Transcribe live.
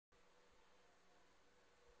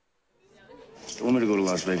They want me to go to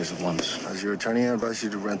Las Vegas at once. As your attorney, I advise you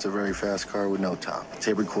to rent a very fast car with no top.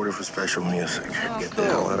 Tape recorder for special music. Oh, Get cool. the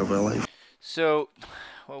hell out of LA. So,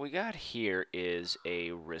 what we got here is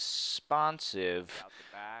a responsive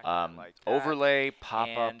overlay,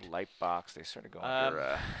 pop-up, light box. They sort of go under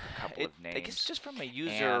a couple of names. I guess just from a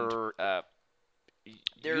user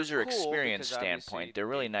experience standpoint, they're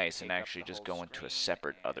really nice and actually just go into a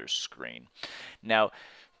separate other screen. Now,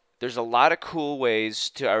 there's a lot of cool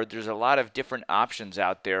ways to, or there's a lot of different options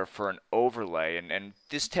out there for an overlay, and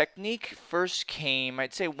this technique first came,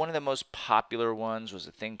 I'd say one of the most popular ones was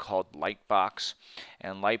a thing called Lightbox.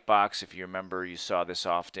 And Lightbox, if you remember, you saw this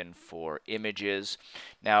often for images.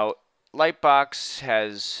 Now, Lightbox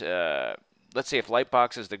has, let's say if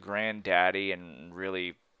Lightbox is the granddaddy and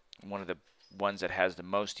really one of the ones that has the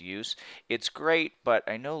most use, it's great, but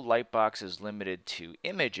I know Lightbox is limited to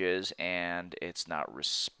images and it's not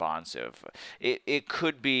responsive. It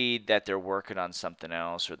could be that they're working on something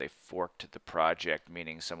else, or they forked the project,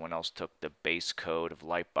 meaning someone else took the base code of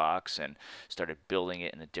Lightbox and started building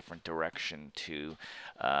it in a different direction to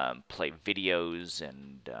play videos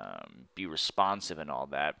and be responsive and all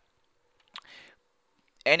that.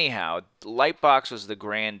 Anyhow, Lightbox was the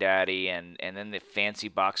granddaddy, and then the Fancy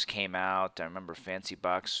Box came out. I remember Fancy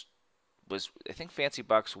Box was, I think Fancy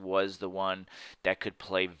Box was the one that could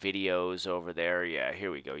play videos over there. Yeah,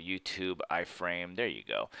 here we go, YouTube, iframe, there you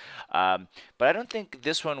go. But I don't think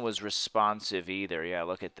this one was responsive either. Yeah,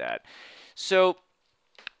 look at that. So,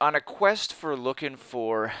 on a quest for looking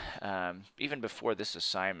for, even before this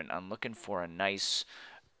assignment, I'm looking for a nice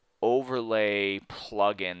overlay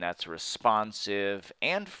plugin that's responsive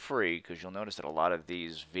and free, because you'll notice that a lot of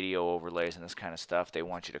these video overlays and this kind of stuff, they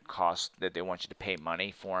want you to pay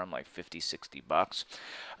money for them, like 50-60 bucks.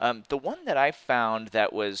 The one that I found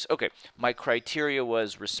that was okay, my criteria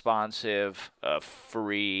was responsive,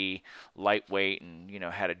 free, lightweight, and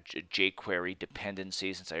had a jQuery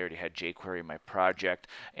dependency, since I already had jQuery in my project,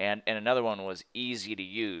 and another one was easy to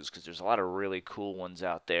use, because there's a lot of really cool ones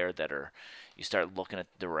out there that are, you start looking at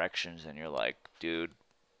the directions and you're like, dude,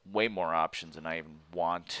 way more options than I even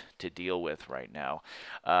want to deal with right now.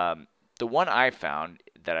 The one I found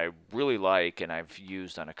that I really like and I've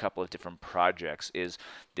used on a couple of different projects is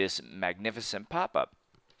this Magnificent Popup.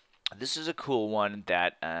 This is a cool one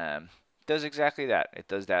that does exactly that. It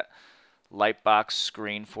does that Lightbox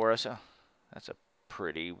screen for us. Oh, that's a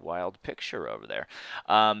pretty wild picture over there.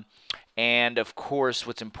 And of course,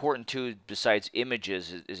 what's important too, besides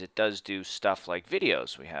images, is it does do stuff like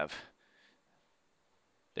videos. We have,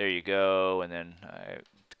 there you go, and then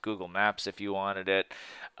Google Maps if you wanted it.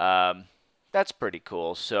 That's pretty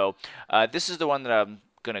cool. So this is the one that I'm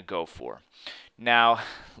going to go for. Now,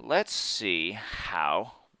 let's see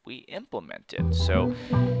how we implement it. So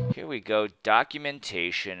here we go,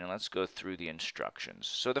 documentation, and let's go through the instructions.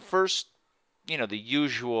 So the first, the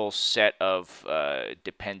usual set of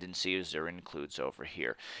dependencies or includes over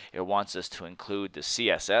here. It wants us to include the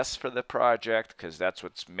CSS for the project, because that's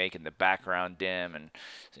what's making the background dim and,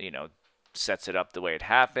 sets it up the way it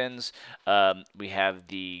happens. We have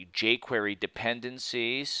the jQuery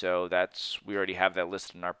dependency, so we already have that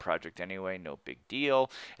listed in our project anyway, no big deal.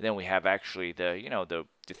 And then we have actually the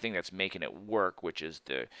thing that's making it work, which is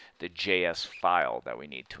the JS file that we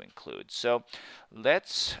need to include. So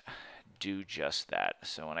let's do just that.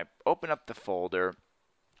 So when I open up the folder,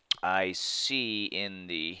 I see in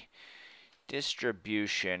the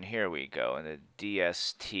distribution, here we go, in the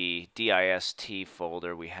DIST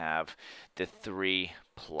folder, we have the 3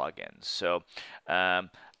 plugins. So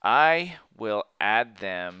I will add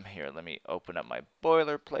them here. Let me open up my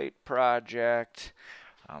boilerplate project.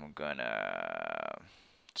 I'm gonna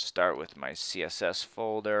start with my CSS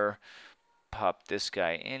folder, pop this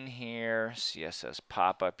guy in here, CSS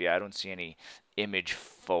pop-up. Yeah, I don't see any image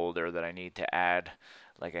folder that I need to add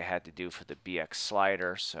like I had to do for the BX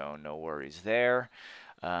slider, so no worries there.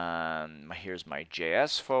 Here's my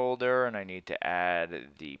JS folder, and I need to add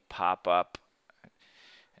the pop-up.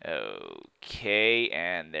 Okay,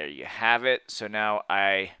 and there you have it. So now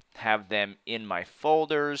I have them in my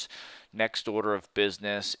folders. Next order of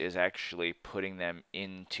business is actually putting them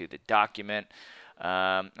into the document.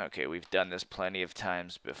 Okay, we've done this plenty of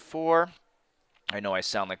times before. I know I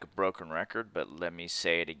sound like a broken record, but let me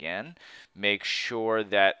say it again. Make sure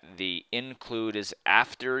that the include is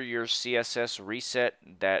after your CSS reset,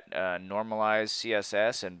 that normalized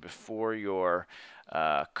CSS, and before your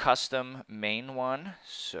custom main one.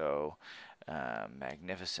 So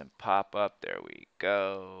Magnificent Popup, there we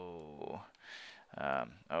go.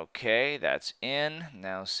 Okay, that's in.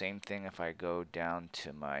 Now same thing if I go down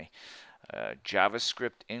to my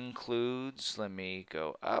JavaScript includes. Let me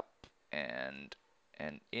go up and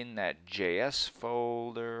in that JS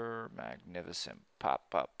folder, Magnificent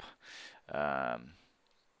Popup.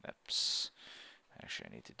 Oops. Actually,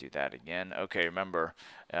 I need to do that again. Okay, remember,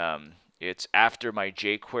 it's after my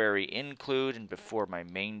jQuery include and before my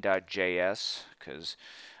main.js, because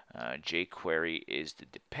jQuery is the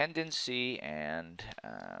dependency, and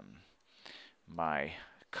my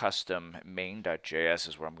custom main.js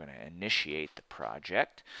is where I'm going to initiate the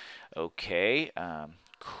project. Okay,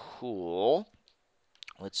 cool.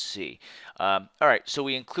 Let's see. All right, so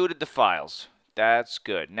we included the files. That's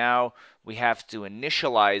good. Now we have to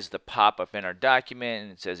initialize the pop-up in our document,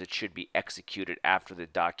 and it says it should be executed after the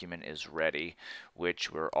document is ready,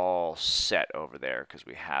 which we're all set over there because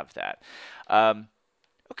we have that.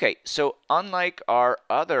 Okay, so unlike our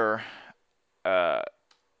other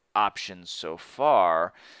options so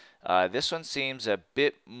far, this one seems a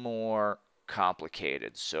bit more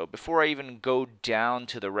complicated. So before I even go down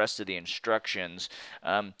to the rest of the instructions,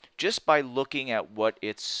 just by looking at what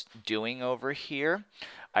it's doing over here,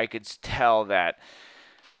 I could tell that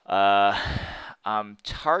I'm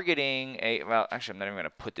targeting a, well, actually I'm not even going to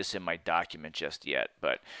put this in my document just yet,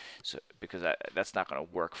 but because that's not going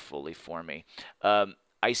to work fully for me.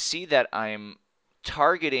 I see that I'm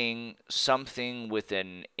targeting something with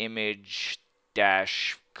an image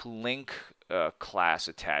dash link class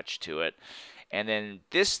attached to it. And then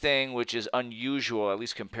this thing, which is unusual, at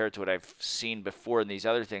least compared to what I've seen before in these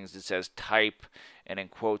other things, it says type, and in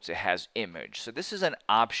quotes it has image. So this is an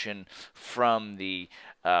option from the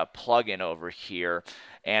plugin over here.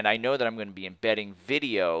 And I know that I'm going to be embedding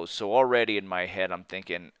video, so already in my head I'm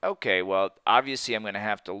thinking, okay, well, obviously I'm going to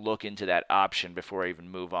have to look into that option before I even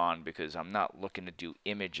move on, because I'm not looking to do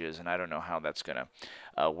images, and I don't know how that's going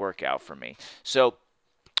to work out for me. So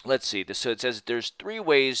let's see. So it says there's 3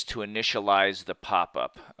 ways to initialize the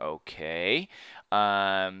pop-up. Okay.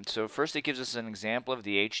 So first it gives us an example of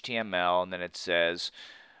the HTML, and then it says,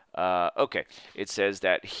 okay, it says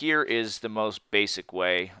that here is the most basic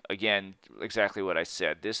way. Again, exactly what I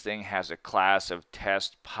said. This thing has a class of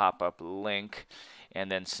test pop-up link, and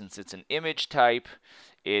then since it's an image type,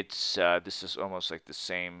 it's this is almost like the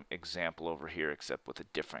same example over here, except with a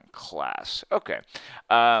different class. Okay.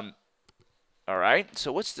 All right,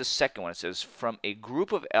 so what's the second one? It says from a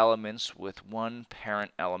group of elements with one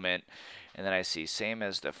parent element, and then I see same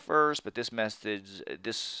as the first, but this method,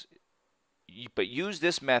 but use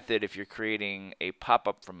this method if you're creating a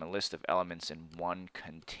pop-up from a list of elements in one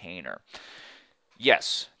container.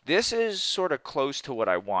 Yes, this is sort of close to what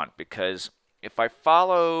I want, because if I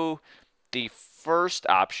follow the first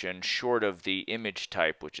option short of the image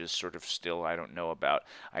type, which is sort of still I don't know about,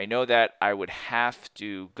 I know that I would have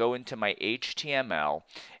to go into my HTML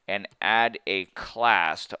and add a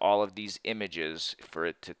class to all of these images for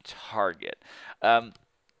it to target.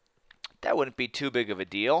 That wouldn't be too big of a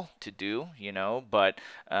deal to do, you know, but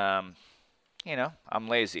you know, I'm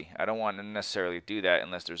lazy. I don't want to necessarily do that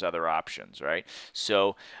unless there's other options, right?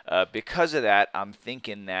 So because of that, I'm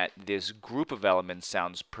thinking that this group of elements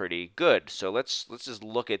sounds pretty good. So let's just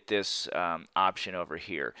look at this option over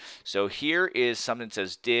here. So here is something that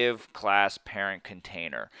says div class parent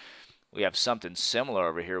container. We have something similar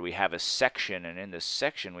over here. We have a section, and in this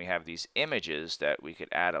section we have these images that we could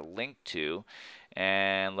add a link to.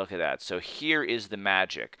 And look at that. So here is the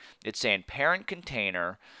magic. It's saying parent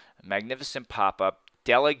container, Magnificent Popup,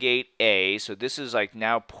 delegate A. So this is like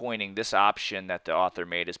now pointing, this option that the author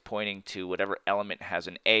made is pointing to whatever element has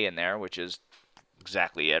an A in there, which is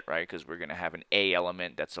exactly it, right? Because we're going to have an A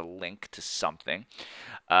element that's a link to something.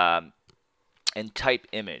 And type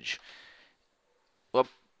image. Well,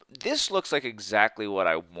 this looks like exactly what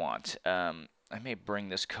I want. I may bring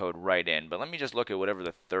this code right in, but let me just look at whatever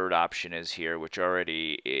the third option is here, which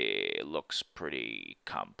already looks pretty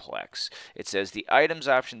complex. It says the items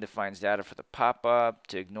option defines data for the pop-up,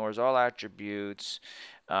 ignores all attributes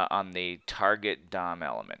on the target DOM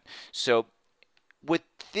element. So what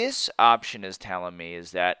this option is telling me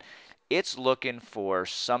is that it's looking for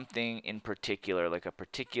something in particular, like a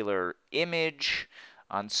particular image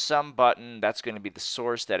on some button. That's going to be the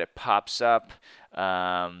source that it pops up.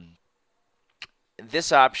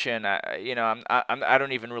 This option, you know, I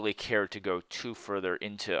don't even really care to go too further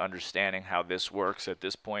into understanding how this works at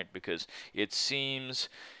this point, because it seems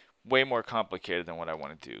way more complicated than what I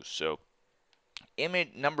want to do. So image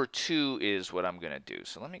number 2 is what I'm going to do.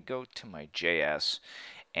 So let me go to my JS,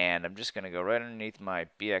 and I'm just going to go right underneath my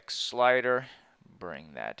BX slider,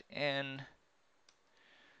 bring that in.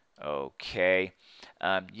 Okay.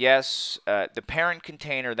 Yes, the parent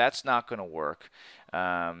container, that's not going to work.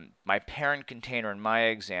 My parent container in my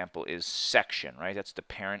example is section, right? That's the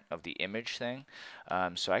parent of the image thing.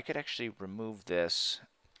 So I could actually remove this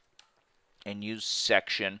and use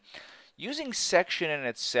section. Using section in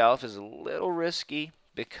itself is a little risky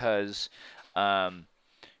because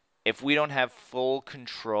if we don't have full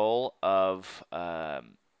control of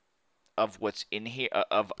what's in here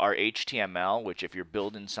of our HTML, which if you're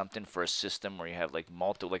building something for a system where you have like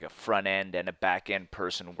like a front end and a back end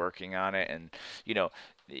person working on it, and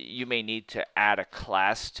you may need to add a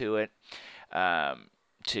class to it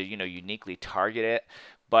to uniquely target it.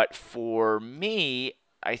 But for me,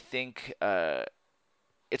 I think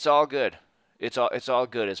it's all good. It's all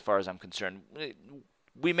good as far as I'm concerned.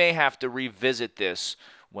 We may have to revisit this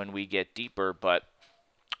when we get deeper, but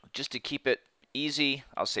just to keep it easy,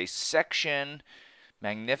 I'll say section,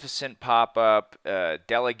 Magnificent Popup,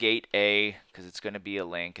 delegate a, because it's going to be a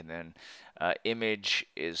link, and then image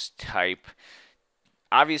is type.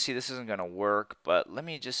 Obviously, this isn't going to work, but let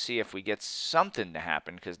me just see if we get something to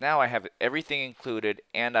happen, because now I have everything included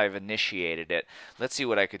and I've initiated it. Let's see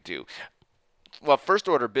what I could do. Well, first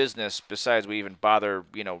order business, besides we even bother,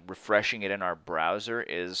 refreshing it in our browser,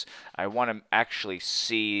 is I want to actually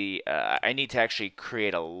see, I need to actually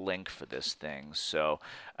create a link for this thing. So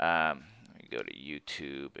let me go to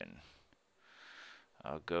YouTube, and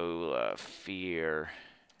I'll go fear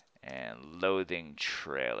and loathing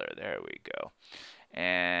trailer. There we go.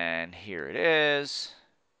 And here it is.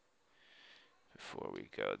 Before we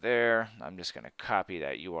go there, I'm just going to copy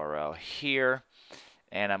that URL here,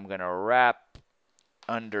 and I'm going to wrap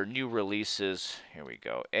under new releases. Here we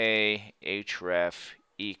go. href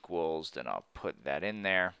equals, then I'll put that in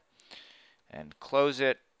there and close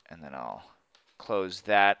it, and then I'll close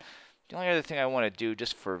that. The only other thing I want to do,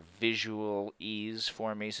 just for visual ease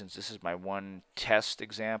for me, since this is my one test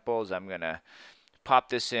example, is I'm going to pop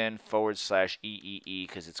this in /EEE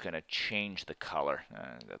because it's going to change the color.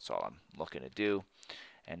 That's all I'm looking to do.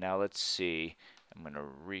 And now let's see. I'm going to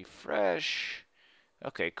refresh.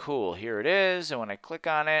 Okay, cool. Here it is. And when I click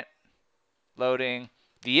on it, loading,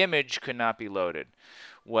 the image could not be loaded.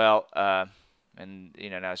 Well, and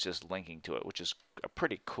now it's just linking to it, which is a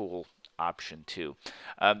pretty cool option too.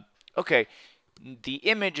 Okay, the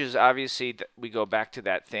image is obviously, we go back to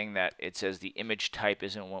that thing that it says the image type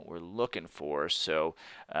isn't what we're looking for. So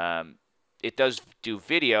it does do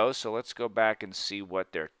video. So let's go back and see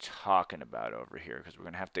what they're talking about over here, because we're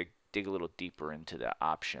going to have to dig a little deeper into the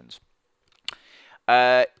options.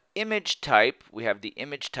 Image type, we have the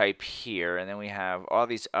image type here, and then we have all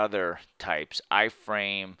these other types: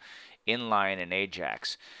 iframe, inline, and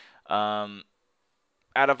Ajax. Out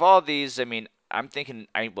of all these, I mean, I'm thinking,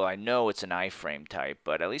 well, I know it's an iframe type,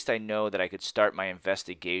 but at least I know that I could start my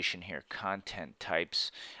investigation here. Content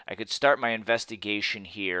types, I could start my investigation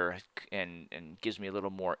here, and gives me a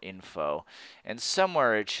little more info. And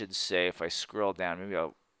somewhere it should say, if I scroll down, maybe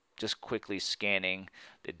I'll just quickly scanning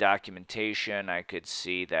the documentation, I could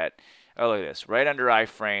see that, oh, look at this, right under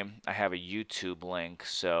iframe I have a YouTube link.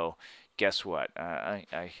 So guess what,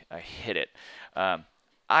 I hit it.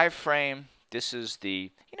 Iframe, this is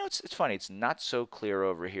the, it's funny, it's not so clear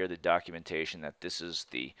over here, the documentation, that this is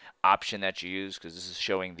the option that you use, because this is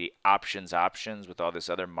showing the options with all this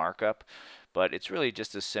other markup, but it's really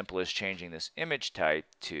just as simple as changing this image type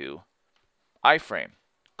to iframe.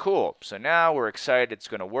 Cool. So now we're excited it's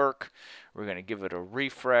going to work. We're going to give it a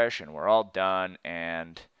refresh, and we're all done.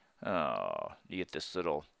 And oh, you get this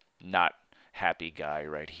little not happy guy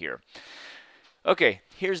right here. Okay,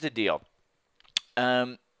 here's the deal.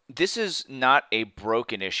 This is not a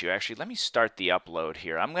broken issue. Actually, let me start the upload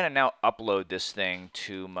here. I'm going to now upload this thing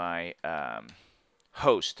to my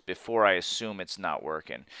host before I assume it's not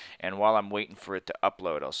working. And while I'm waiting for it to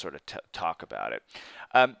upload, I'll sort of talk about it.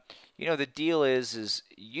 The deal is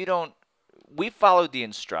we followed the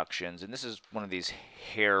instructions, and this is one of these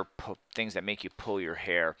hair things that make you pull your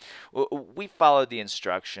hair. We followed the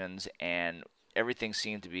instructions, and everything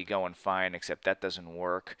seemed to be going fine, except that doesn't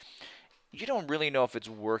work. You don't really know if it's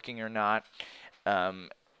working or not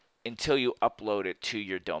until you upload it to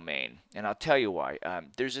your domain. And I'll tell you why.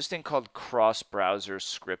 There's this thing called cross-browser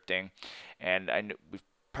scripting, and we've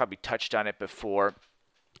probably touched on it before.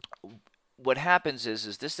 What happens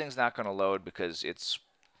is this thing's not going to load because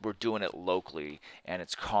we're doing it locally, and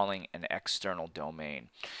it's calling an external domain.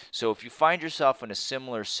 So if you find yourself in a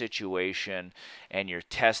similar situation and you're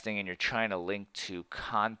testing and you're trying to link to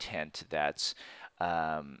content that's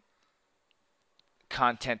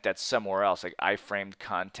somewhere else, like iframed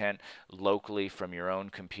content locally from your own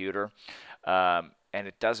computer, and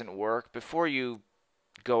it doesn't work, before you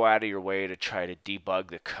go out of your way to try to debug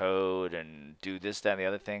the code and do this, that, and the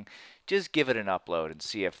other thing. Just give it an upload and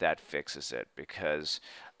see if that fixes it, because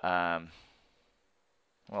well,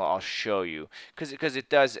 I'll show you, because it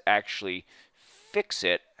does actually fix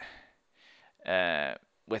it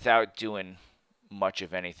without doing much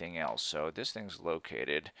of anything else. So this thing's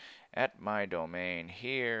located at my domain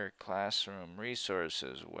here, classroom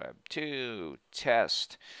resources, web 2,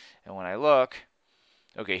 test. And when I look,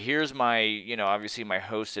 okay, here's my, obviously my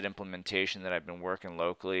hosted implementation that I've been working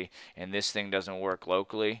locally, and this thing doesn't work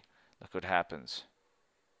locally. Look what happens.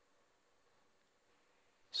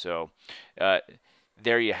 So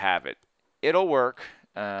there you have it. It'll work.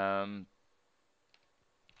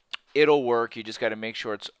 It'll work. You just got to make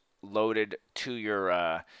sure it's loaded to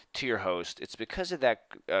your host. It's because of that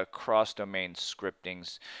cross-domain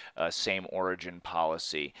scripting's same origin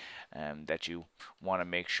policy that you want to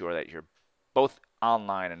make sure that you're both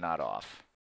online and not off.